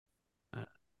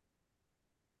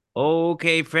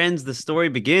Okay, friends, the story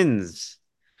begins.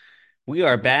 We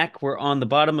are back. We're on the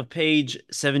bottom of page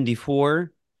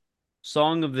 74.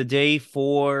 Song of the day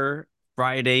for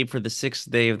Friday for the sixth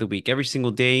day of the week. Every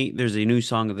single day, there's a new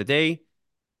song of the day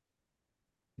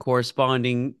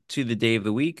corresponding to the day of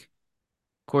the week,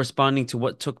 corresponding to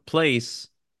what took place,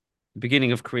 the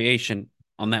beginning of creation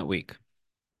on that week.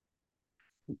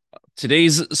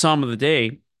 Today's song of the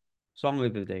day,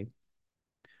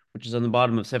 which is on the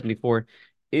bottom of 74,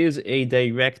 is a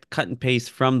direct cut and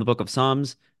paste from the book of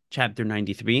Psalms, chapter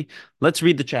 93. Let's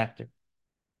read the chapter.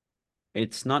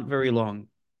 It's not very long,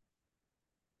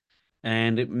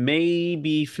 and it may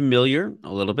be familiar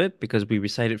a little bit because we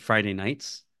recite it Friday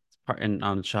nights. And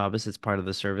on Shabbos, it's part of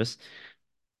the service.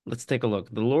 Let's take a look.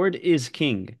 The Lord is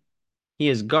king. He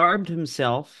has garbed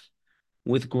himself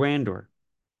with grandeur.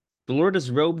 The Lord has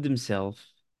robed himself.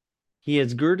 He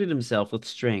has girded himself with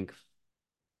strength.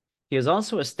 He has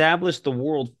also established the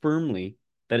world firmly,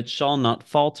 that it shall not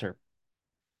falter.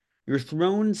 Your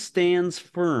throne stands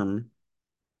firm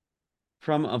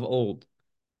from of old.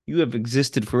 You have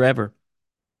existed forever.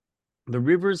 The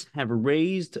rivers have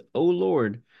raised, O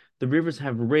Lord, the rivers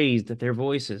have raised their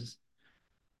voices.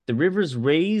 The rivers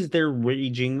raise their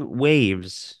raging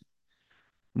waves.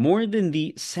 More than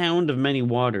the sound of many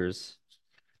waters,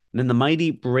 than the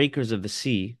mighty breakers of the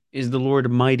sea, is the Lord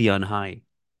mighty on high.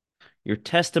 Your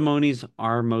testimonies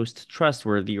are most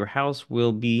trustworthy. Your house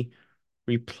will be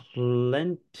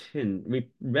resplendent,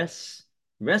 Res-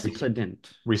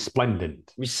 resplendent,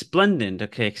 Resplendent. resplendent.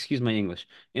 Okay, excuse my English.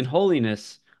 In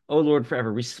holiness, O Lord,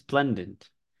 forever, resplendent.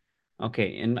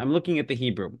 Okay, and I'm looking at the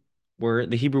Hebrew, where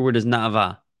the Hebrew word is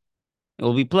na'ava. It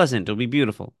will be pleasant. It'll be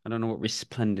beautiful. I don't know what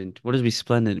resplendent. What is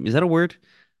resplendent? Is that a word?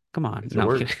 Come on. It's a No,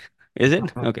 I'm kidding. word. Is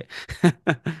it? Okay.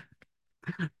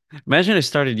 Imagine I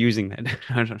started using that.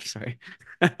 I'm sorry.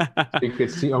 You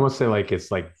could see almost say like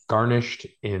it's like garnished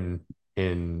in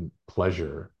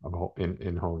pleasure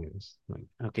in holiness. Like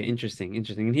Okay, interesting,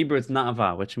 interesting. In Hebrew, it's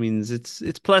na'ava, which means it's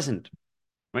pleasant,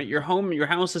 right? Your home, your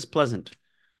house is pleasant.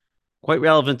 Quite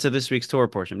relevant to this week's Torah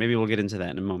portion. Maybe we'll get into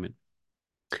that in a moment.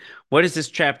 What is this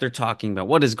chapter talking about?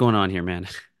 What is going on here, man?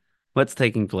 What's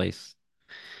taking place?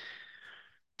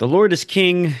 The Lord is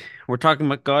king. We're talking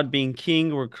about God being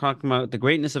king. We're talking about the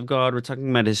greatness of God. We're talking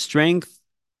about his strength.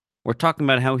 We're talking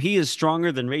about how he is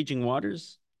stronger than raging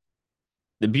waters,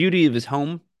 the beauty of his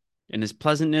home and his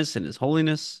pleasantness and his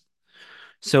holiness.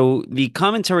 So the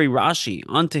commentary Rashi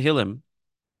on Tehillim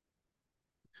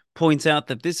points out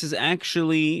that this is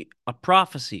actually a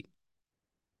prophecy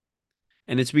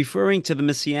and it's referring to the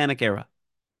Messianic era.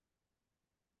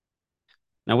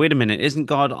 Now, wait a minute. Isn't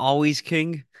God always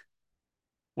king?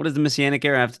 What does the Messianic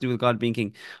era have to do with God being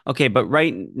king? Okay, but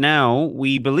right now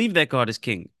we believe that God is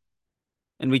king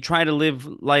and we try to live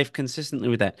life consistently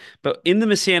with that. But in the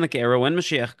Messianic era, when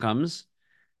Mashiach comes,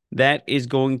 that is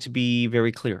going to be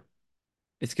very clear.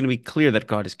 It's going to be clear that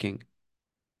God is king,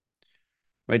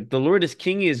 right? The Lord is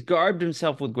king. He has garbed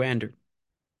himself with grandeur.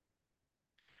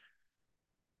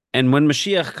 And when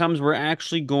Mashiach comes, we're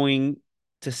actually going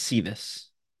to see this.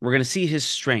 We're going to see his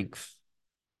strength.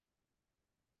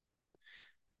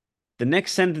 The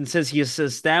next sentence says, he has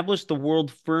established the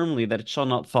world firmly that it shall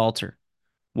not falter.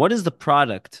 What is the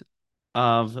product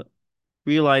of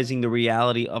realizing the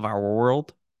reality of our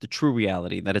world, the true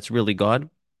reality, that it's really God,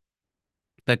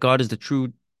 that God is the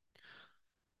true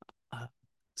uh,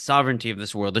 sovereignty of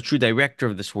this world, the true director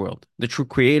of this world, the true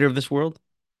creator of this world?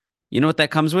 You know what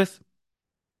that comes with?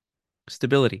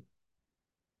 Stability.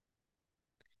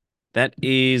 That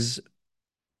is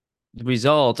the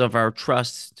result of our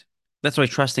trust. That's why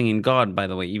trusting in God, by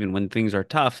the way, even when things are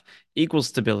tough, equals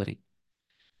stability.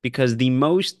 Because the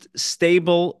most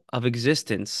stable of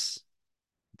existence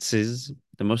is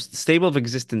the most stable of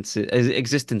existence,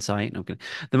 sorry, no,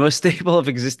 the most stable of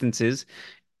existences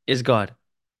is God.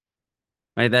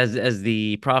 Right? As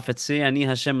the prophets say, Ani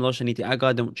Hashem lo shaniti, I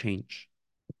God don't change.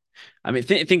 I mean,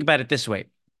 think about it this way.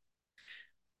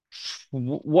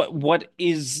 What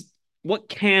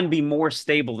can be more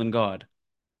stable than God?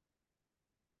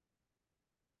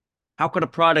 How could a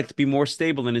product be more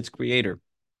stable than its creator?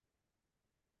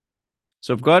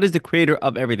 So if God is the creator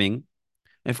of everything,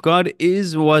 if God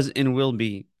is, was, and will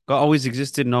be, God always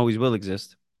existed and always will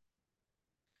exist,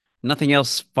 nothing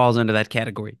else falls under that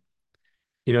category.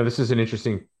 this is an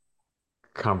interesting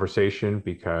conversation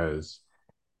because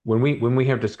when we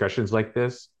have discussions like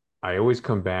this, I always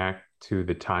come back to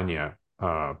the Tanya,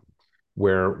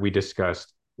 where we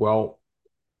discussed, well,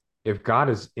 if God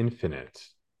is infinite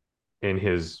in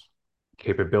his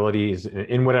capabilities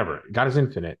in whatever, God is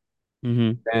infinite,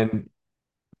 Hmm. then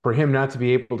for him not to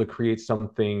be able to create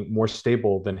something more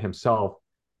stable than himself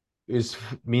is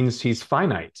means he's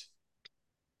finite.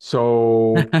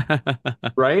 So,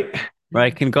 right?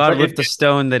 Right? Can God But lift a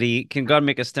stone that he can God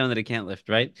make a stone that he can't lift,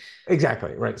 right?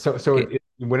 exactly right. So Okay.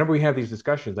 whenever we have these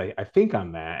discussions, I think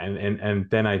on that, and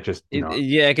then I just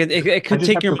Yeah, it I could just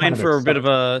take have your to kind mind of for a bit of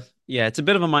accept it. a yeah, it's a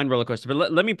bit of a mind roller coaster.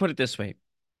 But let me put it this way.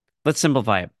 Let's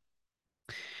simplify it.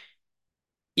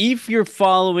 If you're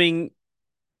following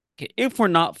Okay, if we're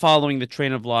not following the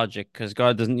train of logic, because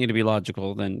God doesn't need to be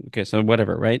logical, then okay, so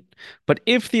whatever, right? But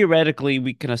if theoretically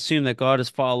we can assume that God is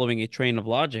following a train of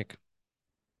logic,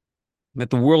 that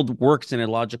the world works in a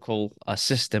logical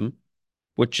system,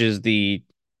 which is I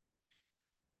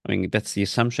mean, that's the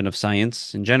assumption of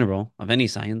science in general, of any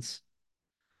science,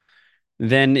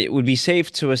 then it would be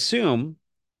safe to assume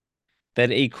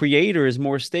that a creator is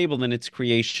more stable than its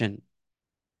creation,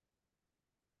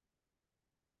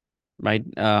 right?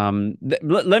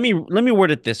 Let me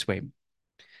word it this way.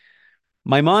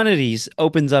 Maimonides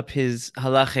opens up his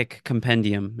halachic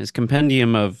compendium, his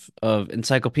compendium of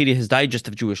encyclopedia, his digest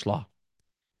of Jewish law.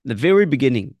 The very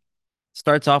beginning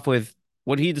starts off with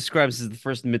what he describes as the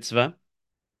first mitzvah,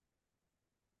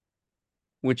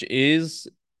 which is,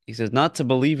 he says, not to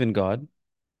believe in God.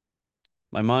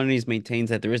 Maimonides maintains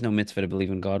that there is no mitzvah to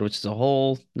believe in God, which is a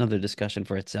whole another discussion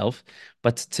for itself,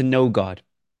 but to know God.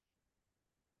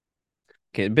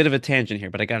 Okay, a bit of a tangent here,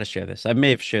 but I got to share this. I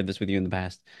may have shared this with you in the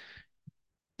past.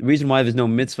 The reason why there's no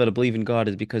mitzvah to believe in God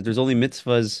is because there's only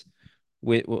mitzvahs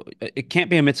with, well, it can't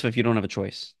be a mitzvah if you don't have a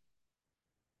choice.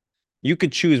 You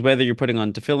could choose whether you're putting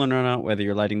on tefillin or not, whether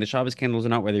you're lighting the Shabbos candles or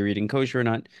not, whether you're eating kosher or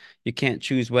not. You can't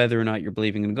choose whether or not you're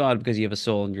believing in God because you have a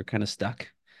soul and you're kind of stuck.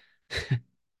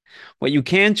 What you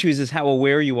can choose is how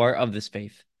aware you are of this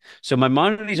faith. So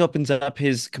Maimonides opens up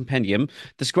his compendium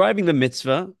describing the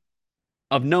mitzvah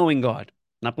of knowing God,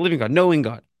 not believing God, knowing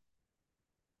God.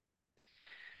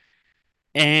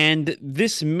 And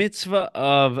this mitzvah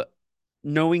of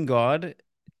knowing God,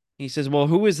 he says, well,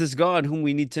 who is this God whom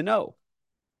we need to know?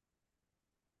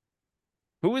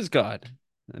 Who is God?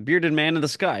 A bearded man in the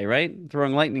sky, right?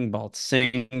 Throwing lightning bolts,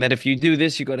 saying that if you do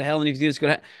this, you go to hell, and if you do this, you go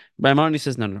to hell. Maimonides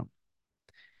says, no, no, no.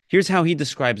 Here's how he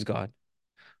describes God.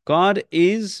 God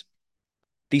is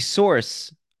the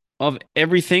source of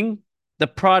everything, the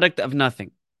product of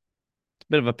nothing. It's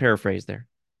a bit of a paraphrase there.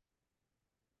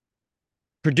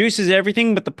 Produces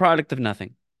everything, but the product of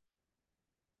nothing.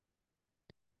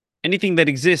 Anything that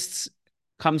exists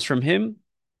comes from him,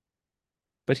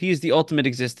 but he is the ultimate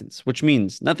existence, which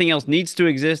means nothing else needs to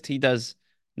exist. He does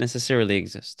necessarily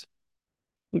exist.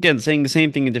 Again, saying the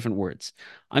same thing in different words.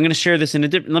 I'm going to share this in a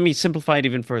different, let me simplify it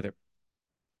even further.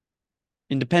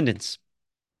 Independence.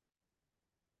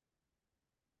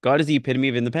 God is the epitome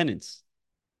of independence.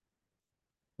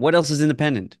 What else is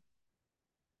independent?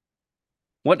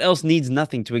 What else needs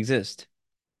nothing to exist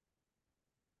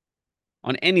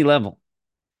on any level?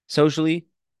 Socially,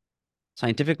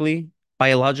 scientifically,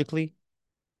 biologically,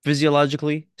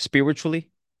 physiologically, spiritually?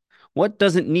 What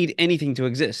doesn't need anything to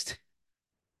exist?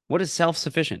 What is self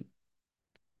sufficient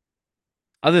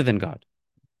other than God?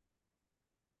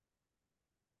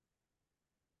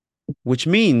 Which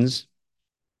means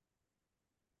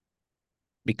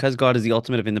because God is the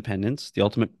ultimate of independence, the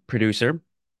ultimate producer,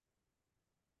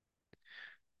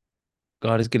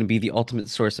 God is going to be the ultimate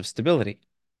source of stability.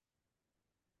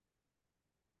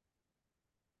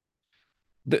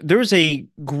 There's a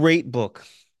great book.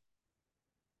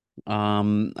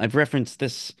 I've referenced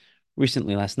this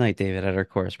recently last night, David, at our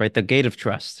course, right? The Gate of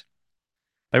Trust.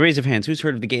 By raise of hands, who's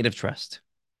heard of the Gate of Trust?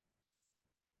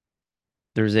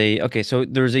 So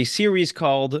there's a series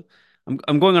called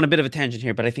I'm going on a bit of a tangent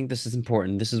here, but I think this is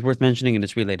important. This is worth mentioning and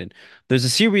it's related. There's a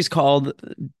series called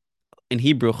in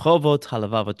Hebrew Chovot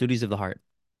Halavavot, Duties of the Heart.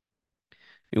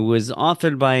 It was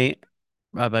authored by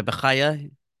Rabbi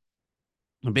Bechaya,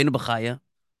 Rabbeinu Bechaya,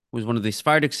 who was one of the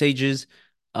Sephardic sages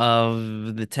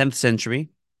of the 10th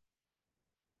century,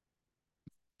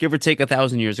 give or take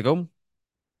 1,000 years ago.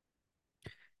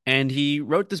 And he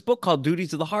wrote this book called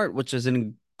Duties of the Heart, which is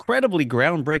an incredibly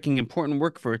groundbreaking, important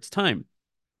work for its time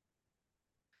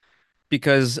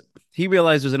because he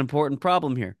realized there's an important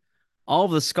problem here. All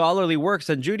of the scholarly works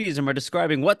on Judaism are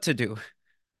describing what to do.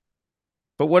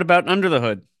 But what about under the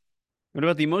hood? What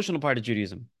about the emotional part of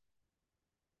Judaism?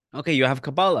 Okay, you have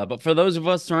Kabbalah, but for those of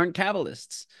us who aren't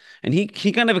Kabbalists, and he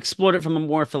kind of explored it from a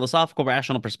more philosophical,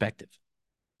 rational perspective.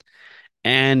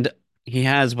 And he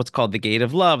has what's called the gate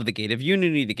of love, the gate of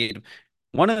unity, the gate of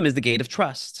one of them is the gate of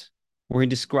trust, where he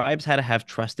describes how to have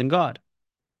trust in God.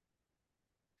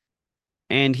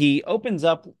 And he opens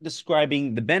up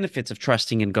describing the benefits of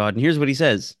trusting in God. And here's what he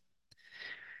says.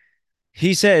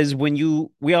 He says,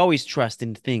 we always trust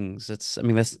in things. I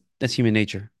mean, that's human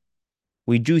nature.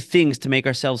 We do things to make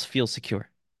ourselves feel secure.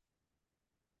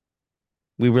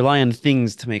 We rely on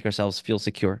things to make ourselves feel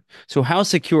secure. So how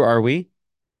secure are we?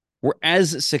 We're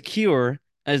as secure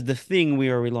as the thing we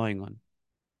are relying on,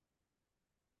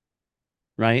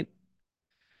 right?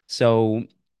 So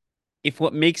if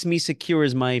what makes me secure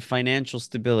is my financial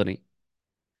stability,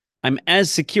 I'm as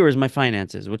secure as my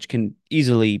finances, which can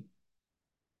easily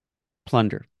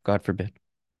plunder, God forbid.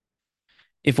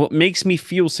 If what makes me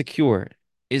feel secure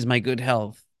is my good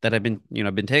health, that I've been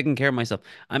taking care of myself,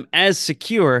 I'm as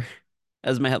secure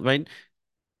as my health, right?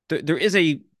 There is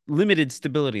a limited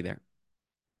stability there.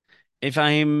 If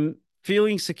I'm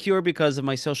feeling secure because of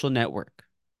my social network,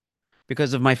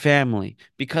 because of my family,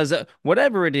 because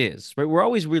whatever it is, right? We're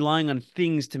always relying on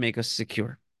things to make us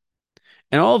secure.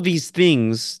 And all of these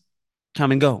things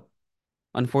come and go,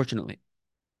 unfortunately.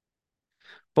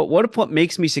 But what if what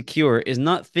makes me secure is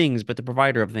not things, but the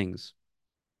provider of things?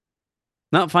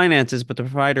 Not finances, but the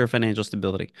provider of financial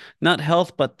stability. Not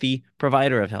health, but the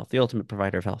provider of health, the ultimate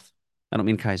provider of health. I don't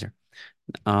mean Kaiser.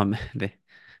 The,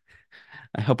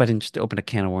 I hope I didn't just open a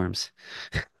can of worms.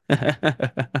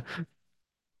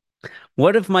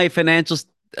 What if my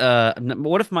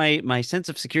what if my sense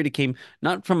of security came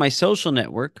not from my social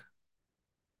network,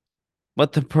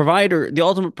 but the provider, the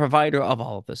ultimate provider of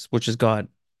all of this, which is God.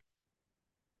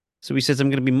 So he says, I'm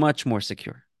going to be much more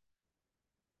secure.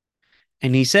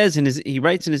 And he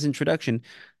writes in his introduction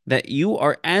that you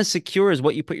are as secure as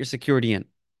what you put your security in.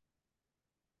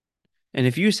 And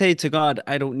if you say to God,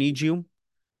 I don't need you,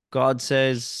 God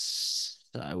says,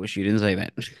 I wish you didn't say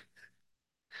that.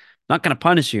 Not going to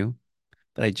punish you,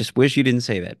 but I just wish you didn't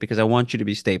say that because I want you to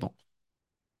be stable.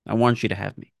 I want you to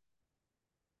have me.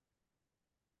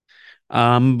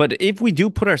 But if we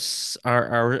do put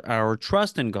our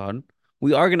trust in God,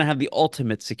 we are going to have the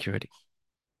ultimate security,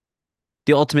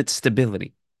 the ultimate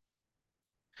stability.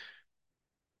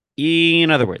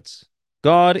 In other words,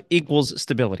 God equals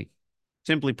stability.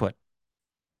 Simply put,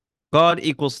 God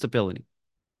equals stability.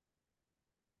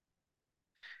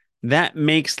 That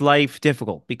makes life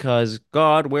difficult because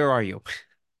God, where are you?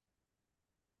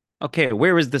 Okay,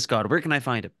 where is this God? Where can I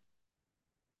find him?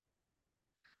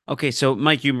 Okay, so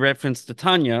Mike, you referenced the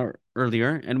Tanya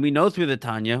earlier, and we know through the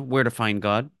Tanya where to find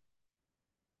God.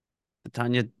 The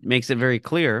Tanya makes it very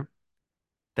clear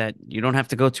that you don't have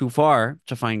to go too far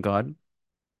to find God.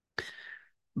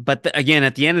 But again,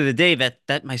 at the end of the day,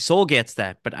 that my soul gets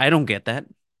that, but I don't get that.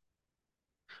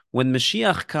 When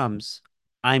Mashiach comes,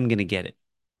 I'm gonna get it.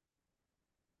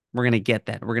 We're gonna get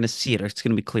that. We're gonna see it. It's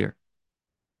gonna be clear,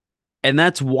 and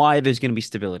that's why there's gonna be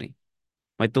stability.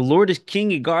 Like the Lord is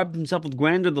king. He garbed himself with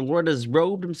grandeur. The Lord has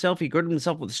robed himself. He girded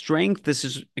himself with strength. This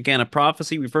is again a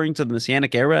prophecy referring to the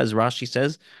Messianic era, as Rashi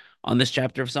says on this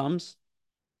chapter of Psalms.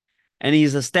 And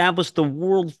he's established the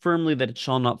world firmly that it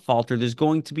shall not falter. There's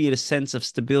going to be a sense of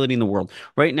stability in the world.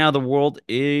 Right now, the world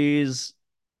is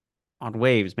on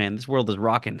waves, man. This world is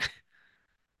rocking.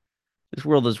 This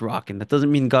world is rocking. That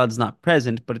doesn't mean God's not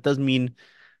present, but it does mean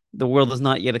the world is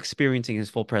not yet experiencing his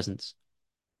full presence.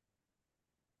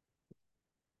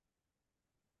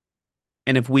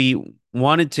 And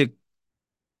wanted to,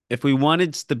 if we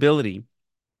wanted stability,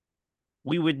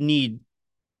 we would need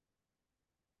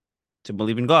to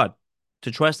believe in God,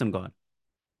 to trust in God.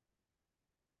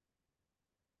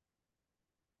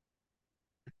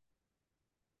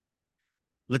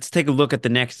 Let's take a look at the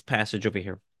next passage over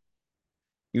here.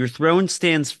 Your throne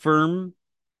stands firm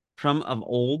from of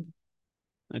old.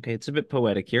 Okay, it's a bit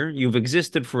poetic here. You've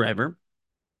existed forever.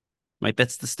 Right?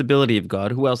 That's the stability of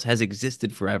God. Who else has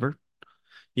existed forever?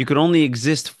 You could only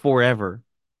exist forever,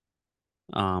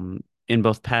 in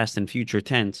both past and future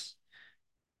tense,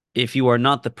 if you are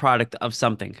not the product of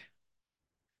something.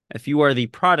 If you are the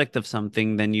product of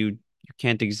something, then you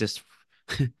can't exist.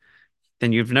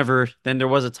 Then there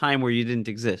was a time where you didn't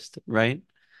exist, right?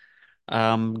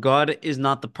 God is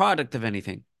not the product of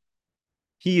anything.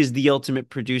 He is the ultimate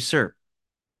producer.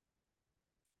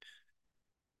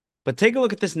 But take a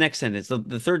look at this next sentence,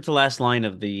 the third to last line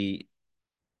of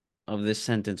this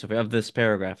sentence, of this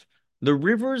paragraph. The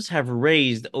rivers have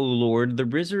raised, O Lord, the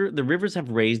rivers have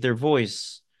raised their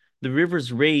voice. The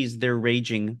rivers raised their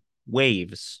raging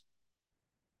waves.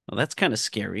 Well, that's kind of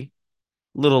scary.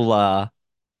 Little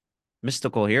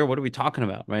mystical here. What are we talking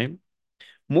about, right?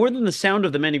 More than the sound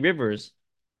of the many rivers,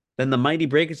 than the mighty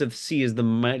breakers of the sea is the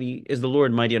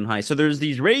Lord mighty on high. So there's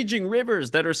these raging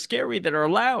rivers that are scary, that are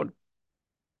loud.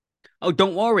 Oh,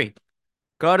 don't worry.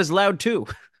 God is loud too.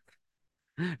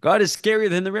 God is scarier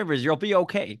than the rivers. You'll be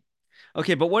okay.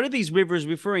 Okay, but what are these rivers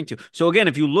referring to? So again,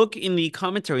 if you look in the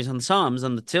commentaries on Psalms,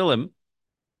 on the Tillim,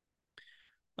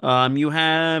 you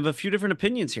have a few different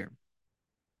opinions here.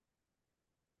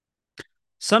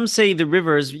 Some say the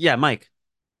rivers. Yeah, Mike,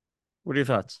 what are your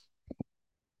thoughts?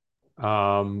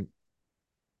 Um,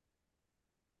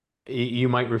 you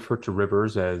might refer to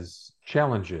rivers as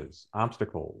challenges,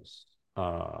 obstacles,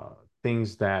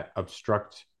 things that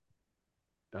obstruct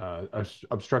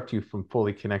you from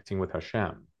fully connecting with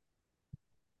Hashem.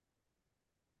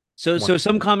 So One,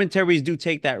 some commentaries do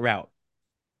take that route.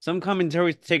 Some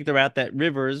commentaries take the route that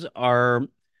rivers are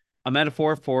a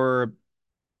metaphor for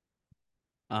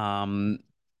um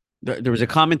there was a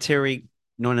commentary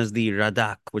known as the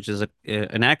Radak, which is an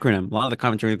acronym. A lot of the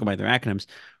commentaries go by their acronyms.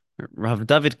 Rav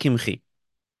David Kimchi.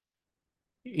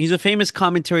 He's a famous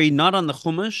commentary not on the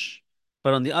Chumash,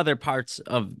 but on the other parts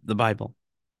of the Bible.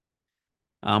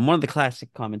 One of the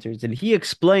classic commentaries, and he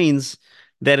explains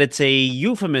that it's a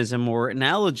euphemism or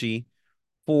analogy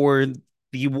for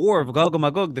the war of Gog and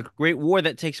Magog, the great war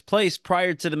that takes place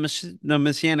prior to the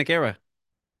Messianic era.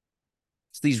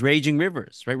 It's these raging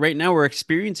rivers, right? Right now we're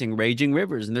experiencing raging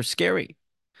rivers, and they're scary,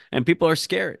 and people are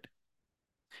scared.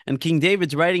 And King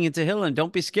David's writing into Tehillim,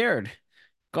 don't be scared.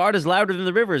 God is louder than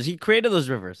the rivers. He created those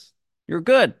rivers. You're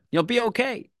good. You'll be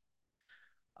okay.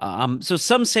 So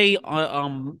some say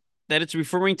that it's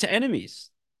referring to enemies.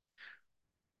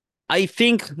 But I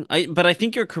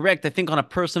think you're correct. I think on a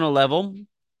personal level,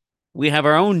 we have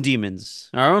our own demons,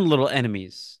 our own little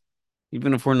enemies,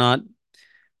 even if we're not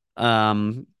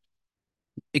um,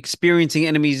 experiencing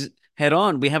enemies head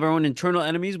on. We have our own internal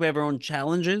enemies. We have our own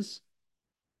challenges,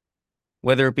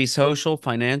 whether it be social,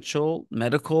 financial,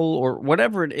 medical, or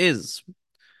whatever it is.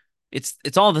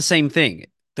 It's all the same thing.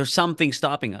 There's something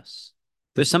stopping us.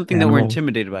 There's something that we're Animal,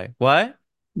 intimidated by. What?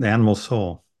 the animal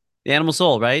soul. The animal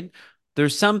soul, right?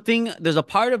 There's a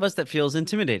part of us that feels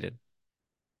intimidated.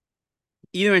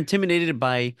 Either intimidated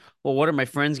by, well, what are my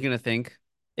friends going to think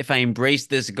if I embrace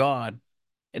this God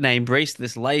and I embrace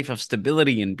this life of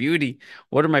stability and beauty?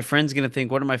 What are my friends going to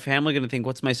think? What are my family going to think?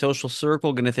 What's my social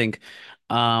circle going to think?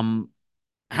 Um,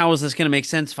 how is this going to make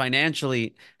sense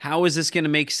financially? How is this going to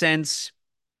make sense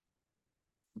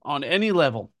on any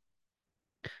level?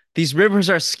 These rivers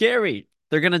are scary.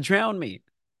 They're going to drown me.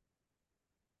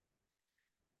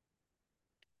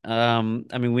 I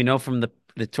mean, we know from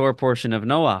the Torah portion of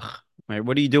Noach, right?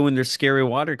 What do you do when there's scary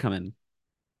water coming?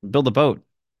 Build a boat,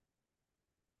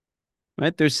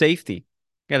 right? There's safety.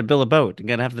 Got to build a boat. You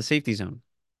got to have the safety zone.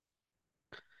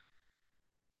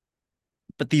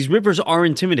 But these rivers are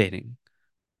intimidating.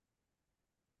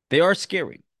 They are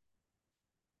scary.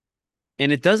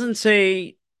 And it doesn't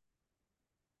say,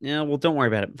 yeah, well, don't worry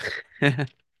about it.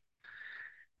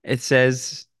 It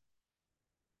says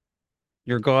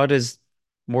your God is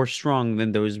more strong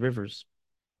than those rivers.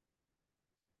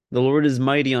 The Lord is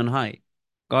mighty on high.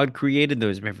 God created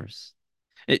those rivers.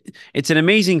 It's an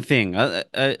amazing thing.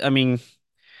 I mean,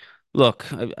 look,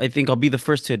 I think I'll be the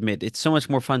first to admit it's so much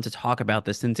more fun to talk about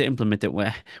this than to implement it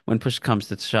when push comes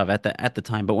to shove at the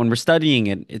time. But when we're studying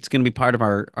it, it's going to be part of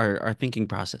our thinking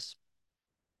process.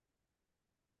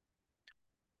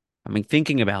 I mean,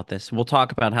 thinking about this, we'll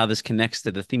talk about how this connects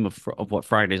to the theme of what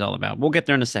Friday is all about. We'll get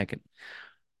there in a second.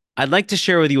 I'd like to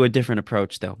share with you a different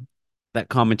approach, though, that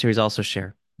commentaries also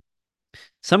share.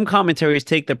 Some commentaries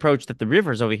take the approach that the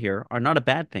rivers over here are not a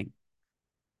bad thing.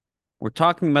 We're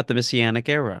talking about the Messianic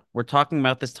era. We're talking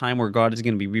about this time where God is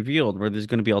going to be revealed, where there's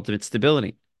going to be ultimate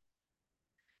stability.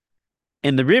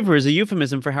 And the river is a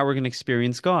euphemism for how we're going to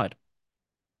experience God.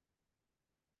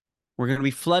 We're going to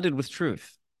be flooded with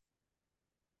truth,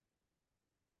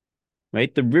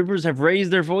 right? The rivers have raised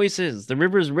their voices. The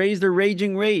rivers raise their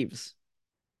raging waves.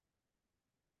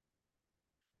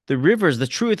 The rivers, the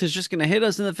truth is just going to hit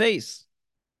us in the face.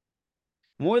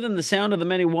 More than the sound of the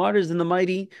many waters and the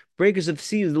mighty breakers of the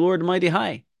seas, the Lord mighty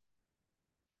high,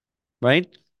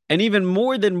 right? And even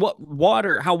more than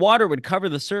how water would cover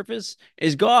the surface,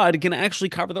 is God can actually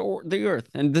cover the earth.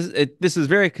 And this is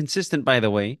very consistent, by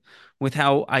the way, with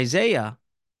how Isaiah,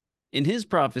 in his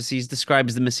prophecies,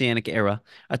 describes the Messianic era,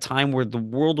 a time where the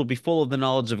world will be full of the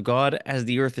knowledge of God as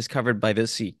the earth is covered by the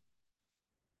sea.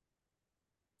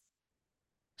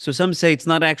 So some say it's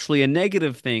not actually a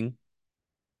negative thing,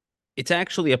 it's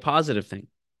actually a positive thing.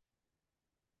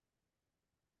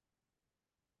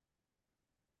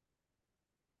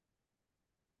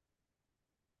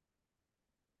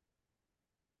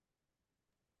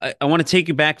 I want to take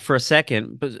you back for a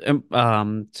second, but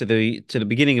to the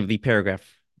beginning of the paragraph.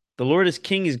 The Lord is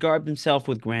king, he's garbed himself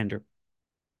with grandeur.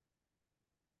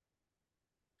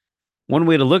 One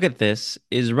way to look at this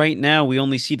is right now we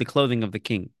only see the clothing of the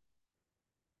king.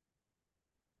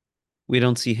 We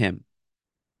don't see him.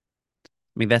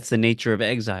 I mean, that's the nature of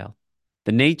exile.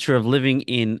 The nature of living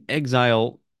in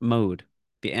exile mode,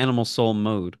 the animal soul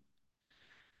mode.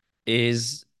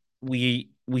 is we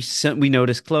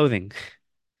notice clothing.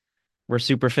 We're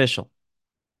superficial.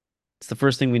 It's the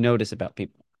first thing we notice about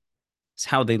people. It's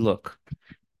how they look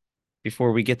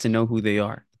before we get to know who they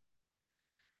are.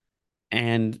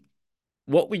 And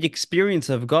what we experience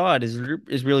of God is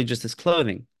really just his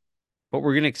clothing, but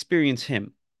we're going to experience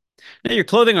him. Now, your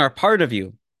clothing are a part of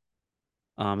you.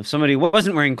 If somebody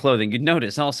wasn't wearing clothing, you'd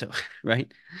notice also,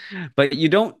 right? But you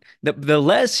don't, the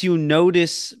less you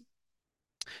notice,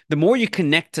 the more you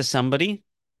connect to somebody,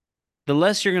 the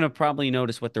less you're going to probably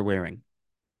notice what they're wearing.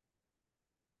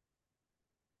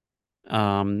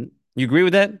 You agree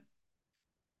with that?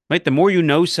 Right? The more you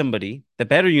know somebody, the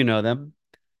better you know them.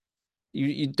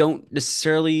 You don't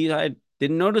necessarily, I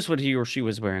didn't notice what he or she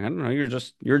was wearing. I don't know.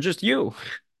 You're just you,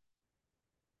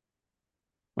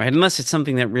 right? Unless it's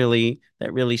something that really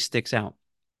sticks out.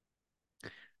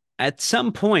 At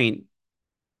some point,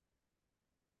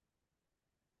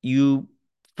 you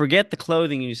forget the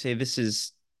clothing and you say,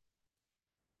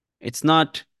 it's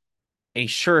not a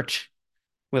shirt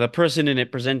with a person in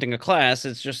it presenting a class.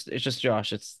 It's just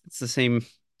Josh. It's the same.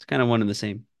 It's kind of one and the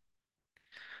same.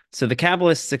 So the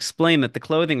Kabbalists explain that the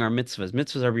clothing are mitzvahs.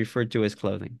 Mitzvahs are referred to as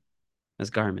clothing, as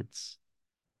garments,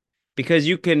 because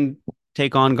you can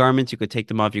take on garments, you could take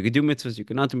them off, you could do mitzvahs, you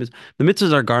could not do mitzvahs. The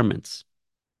mitzvahs are garments,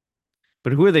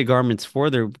 but who are they garments for?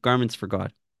 They're garments for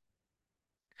God.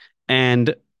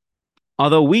 And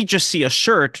although we just see a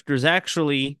shirt, there's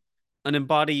actually someone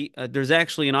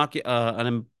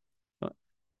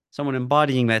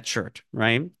embodying that shirt,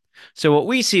 right? So what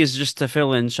we see is just to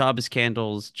fill in Shabbos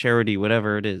candles, charity,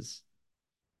 whatever it is.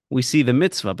 We see the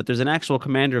mitzvah, but there's an actual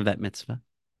commander of that mitzvah.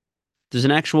 There's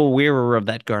an actual wearer of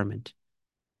that garment,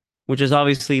 which is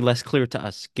obviously less clear to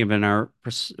us given our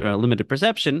limited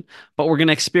perception, but we're going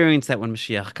to experience that when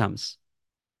Mashiach comes.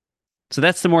 So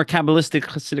that's the more Kabbalistic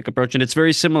Hasidic approach, and it's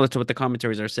very similar to what the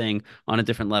commentaries are saying on a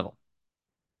different level.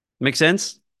 Make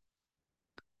sense?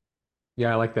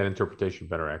 Yeah, I like that interpretation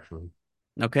better, actually.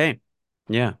 Okay.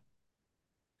 Yeah.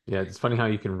 Yeah, it's funny how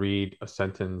you can read a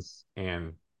sentence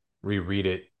and reread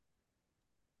it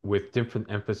with different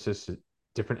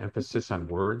emphasis on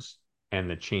words,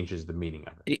 and it changes the meaning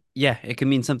of it. Yeah, it can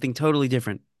mean something totally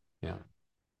different. Yeah.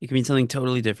 It can mean something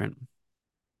totally different.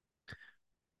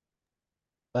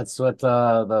 That's what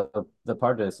the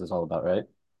Pardes is all about, right?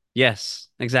 Yes,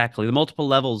 exactly. The multiple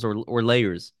levels or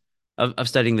layers of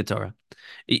studying the Torah.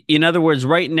 In other words,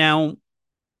 right now,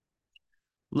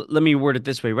 let me word it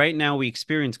this way. Right now, we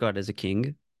experience God as a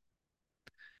king.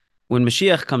 When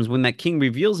Mashiach comes, when that king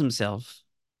reveals himself,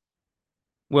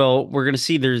 well, we're going to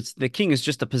see the king is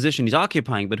just a position he's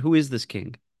occupying, but who is this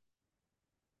king?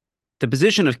 The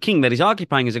position of king that he's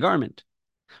occupying is a garment,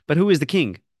 but who is the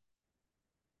king?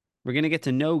 We're going to get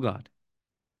to know God.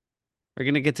 We're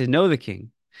going to get to know the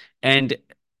king. And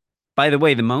by the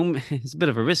way, the moment it's a bit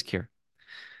of a risk here,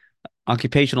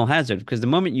 occupational hazard, because the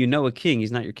moment you know a king,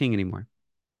 he's not your king anymore.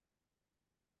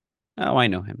 Oh, I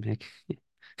know him, Nick.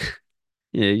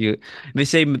 Yeah, they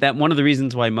say that one of the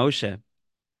reasons why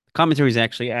commentaries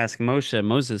actually ask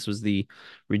Moses was the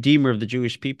redeemer of the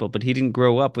Jewish people, but he didn't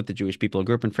grow up with the Jewish people. He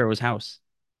grew up in Pharaoh's house.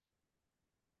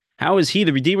 How is he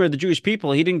the redeemer of the Jewish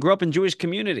people? He didn't grow up in Jewish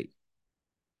community.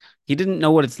 He didn't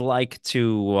know what it's like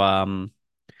to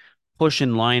push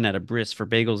in line at a bris for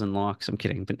bagels and lox. I'm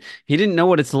kidding, but he didn't know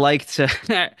what it's like to.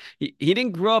 He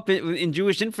didn't grow up in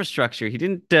Jewish infrastructure. He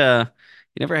didn't.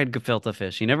 He never had gefilte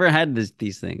fish. He never had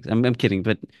these things. I'm kidding,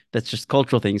 but that's just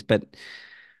cultural things. But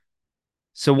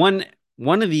so one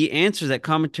of the answers that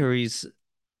commentaries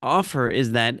offer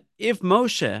is that if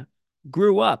Moshe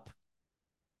grew up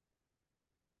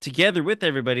together with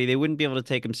everybody, they wouldn't be able to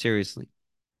take him seriously.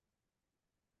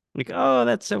 Like, oh,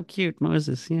 that's so cute,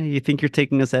 Moses. Yeah, you think you're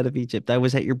taking us out of Egypt. I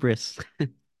was at your bris.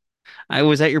 I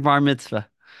was at your bar mitzvah.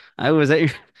 I was at your.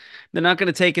 They're not going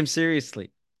to take him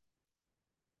seriously.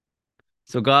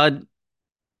 So God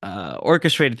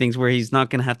orchestrated things where he's not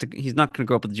going to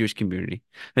grow up with the Jewish community.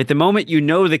 At the moment you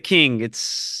know the king, oh,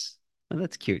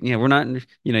 that's cute. Yeah, we're not,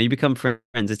 you become friends.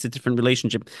 It's a different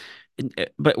relationship.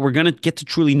 But we're going to get to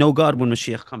truly know God when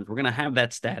Mashiach comes. We're going to have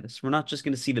that status. We're not just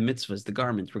going to see the mitzvahs, the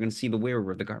garments. We're going to see the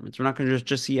wearer of the garments. We're not going to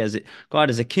just see God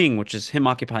as a king, which is him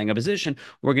occupying a position.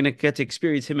 We're going to get to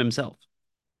experience him himself,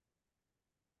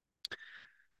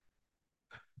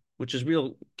 which is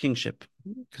real kingship,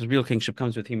 because real kingship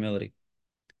comes with humility.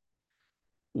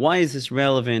 Why is this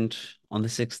relevant on the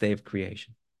sixth day of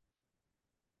creation?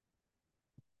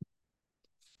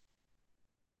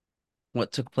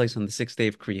 What took place on the sixth day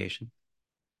of creation?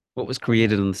 What was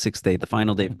created on the sixth day, the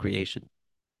final day of creation?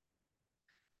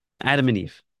 Adam and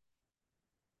Eve,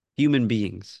 human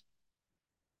beings.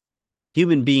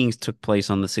 Human beings took place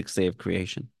on the sixth day of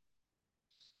creation.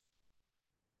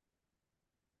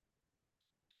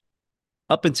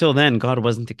 Up until then, God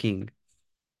wasn't the king.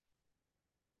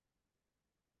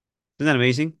 Isn't that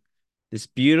amazing? This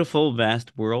beautiful,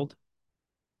 vast world,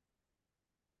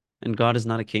 and God is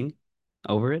not a king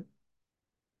over it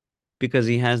because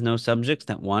he has no subjects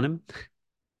that want him,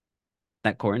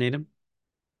 that coordinate him,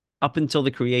 up until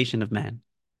the creation of man.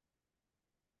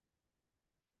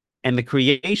 And the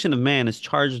creation of man is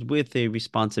charged with a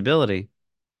responsibility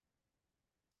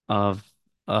of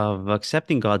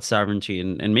accepting God's sovereignty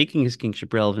and making his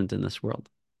kingship relevant in this world.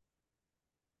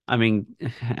 I mean,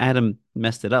 Adam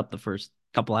messed it up the first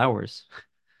couple hours,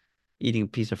 eating a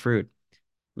piece of fruit,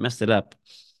 messed it up.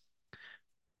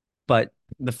 But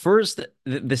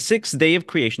the sixth day of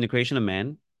creation, the creation of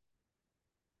man,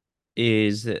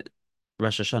 is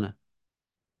Rosh Hashanah.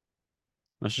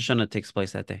 Rosh Hashanah takes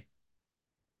place that day,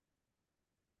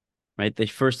 right? The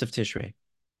first of Tishrei,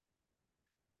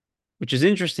 which is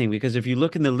interesting because if you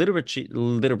look in the liturgy,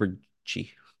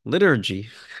 liturgy.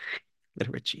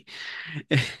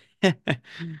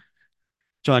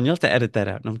 John, you'll have to edit that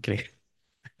out. No, I'm kidding.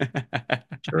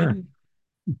 Sure.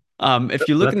 If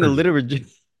you look in the Lethargy.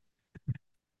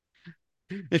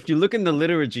 liturgy, if you look in the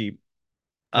liturgy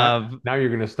Now, of, now you're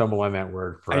going to stumble on that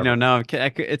word I know forever. now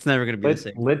it's never going to be the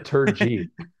same. Liturgy.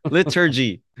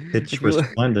 Liturgy. It's If you look,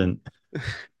 resplendent.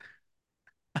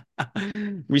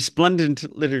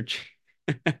 resplendent liturgy.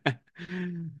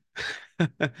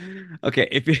 Okay,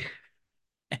 if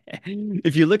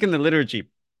you look in the liturgy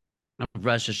of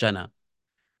Rosh Hashanah,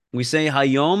 we say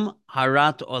Hayom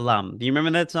Harat Olam. Do you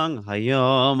remember that song?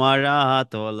 Hayom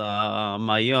Harat Olam,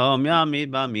 Hayom Yamid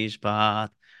Bamishpat.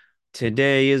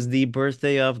 Today is the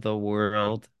birthday of the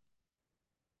world.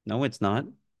 No, it's not.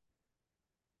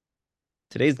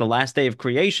 Today's the last day of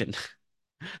creation.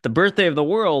 The birthday of the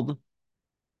world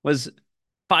was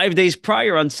 5 days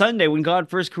prior on Sunday when God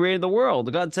first created the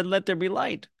world. God said, "Let there be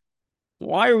light."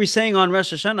 Why are we saying on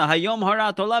Rosh Hashanah, Hayom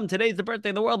Harat Olam, today's the birthday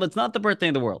of the world? It's not the birthday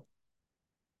of the world.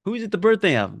 Who is it the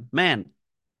birthday of? Man.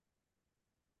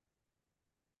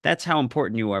 That's how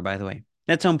important you are, by the way.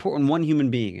 That's how important one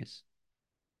human being is.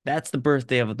 That's the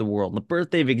birthday of the world. The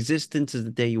birthday of existence is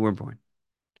the day you were born.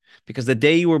 Because the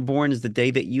day you were born is the day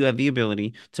that you have the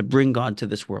ability to bring God to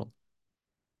this world.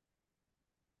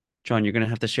 John, you're going to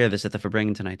have to share this at the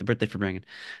Farbrengen tonight, the birthday Farbrengen.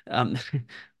 Um,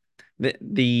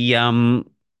 the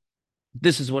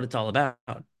this is what it's all about.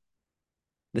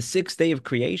 The sixth day of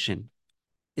creation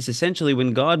is essentially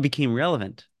when God became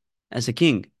relevant as a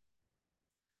king.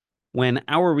 When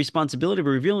our responsibility of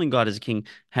revealing God as a king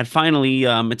had finally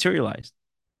materialized.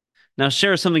 Now,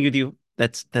 share something with you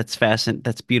that's fascinating,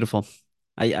 that's beautiful.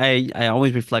 I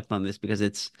always reflect on this because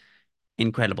it's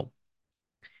incredible.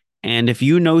 And if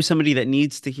you know somebody that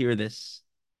needs to hear this,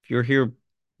 if you're here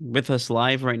with us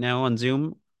live right now on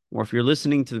Zoom, or if you're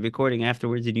listening to the recording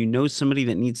afterwards and you know somebody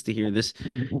that needs to hear this,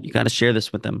 you got to share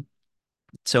this with them.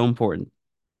 It's so important.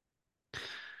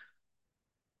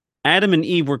 Adam and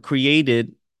Eve were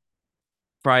created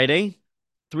Friday,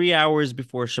 3 hours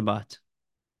before Shabbat.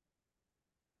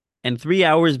 And 3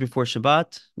 hours before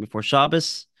Shabbat, before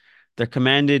Shabbos, they're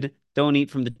commanded, don't eat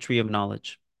from the tree of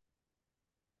knowledge.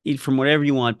 Eat from whatever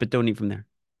you want, but don't eat from there.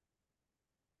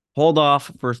 Hold off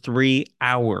for 3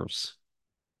 hours.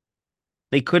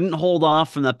 They couldn't hold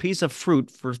off from the piece of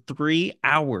fruit for 3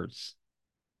 hours.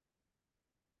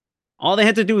 All they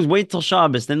had to do was wait till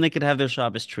Shabbos, then they could have their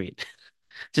Shabbos treat.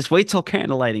 Just wait till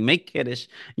candle lighting, make kiddush,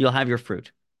 you'll have your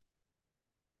fruit.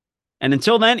 And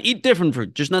until then, eat different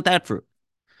fruit, just not that fruit.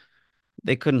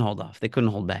 They couldn't hold off. They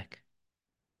couldn't hold back.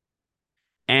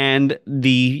 And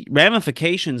the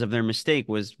ramifications of their mistake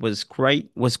was quite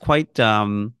what's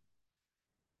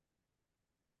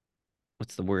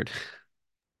the word?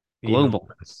 Global.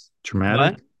 Enormous. What?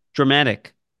 Dramatic.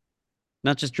 Dramatic.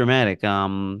 Not just dramatic,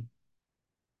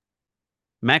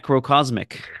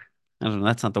 macrocosmic. I don't know,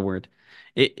 that's not the word.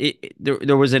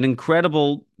 There was an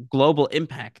incredible global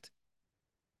impact.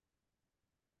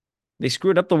 They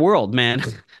screwed up the world, man.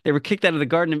 They were kicked out of the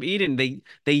Garden of Eden.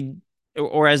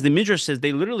 Or as the Midrash says,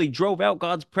 they literally drove out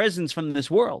God's presence from this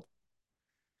world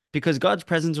because God's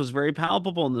presence was very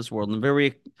palpable in this world and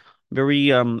very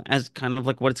as kind of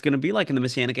like what it's going to be like in the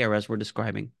Messianic era as we're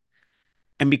describing.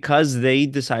 And because they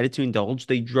decided to indulge,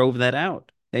 they drove that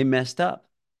out. They messed up.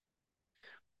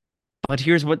 But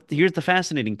here's the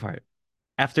fascinating part.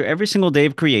 After every single day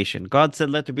of creation, God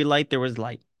said, "Let there be light," there was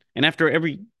light. And after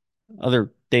every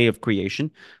other day of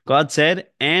creation, God said,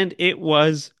 "And it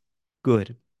was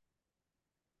good."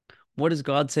 What does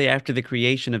God say after the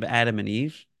creation of Adam and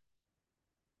Eve?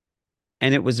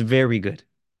 And it was very good.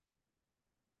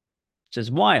 which is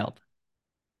wild.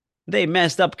 They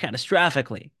messed up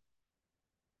catastrophically.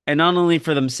 And not only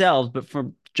for themselves, but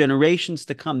for generations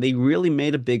to come. They really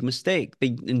made a big mistake.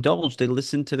 They indulged, they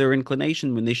listened to their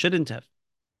inclination when they shouldn't have.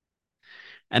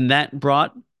 And that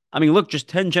brought, I mean, look, just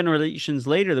 10 generations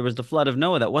later, there was the flood of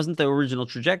Noah. That wasn't the original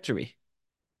trajectory.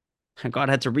 And God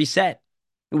had to reset.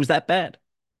 It was that bad.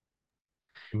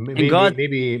 And Maybe God,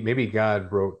 maybe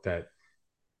God wrote that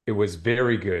it was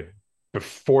very good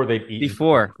before they'd eaten from the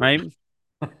before, right? fruit.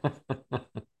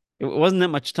 It wasn't that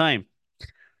much time.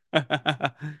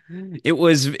 It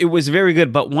was very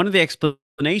good, but one of the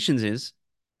explanations is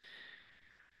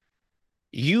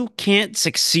you can't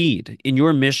succeed in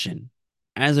your mission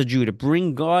as a Jew to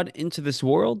bring God into this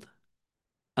world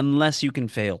unless you can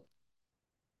fail,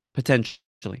 potentially.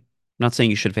 I'm not saying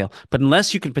you should fail, but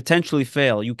unless you can potentially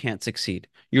fail, you can't succeed.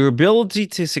 Your ability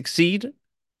to succeed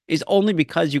is only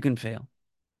because you can fail.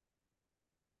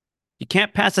 You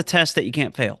can't pass a test that you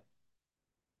can't fail.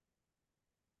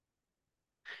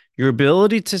 Your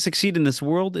ability to succeed in this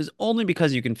world is only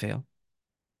because you can fail.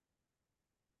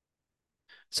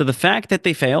 So the fact that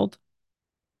they failed,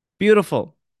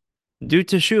 beautiful. Do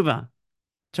teshuvah.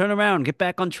 Turn around, get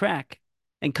back on track,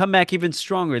 and come back even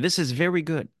stronger. This is very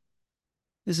good.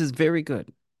 This is very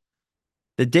good.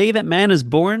 The day that man is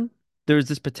born, there's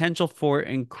this potential for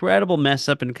incredible mess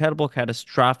up, incredible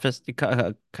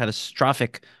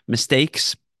catastrophic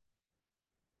mistakes.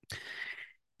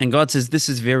 And God says this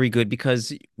is very good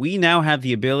because we now have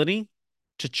the ability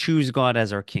to choose God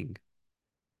as our king.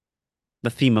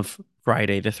 The theme of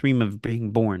Friday, the theme of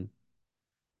being born,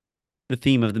 the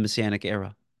theme of the Messianic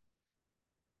era,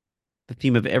 the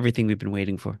theme of everything we've been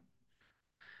waiting for.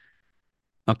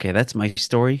 Okay, that's my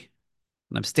story,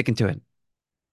 and I'm sticking to it.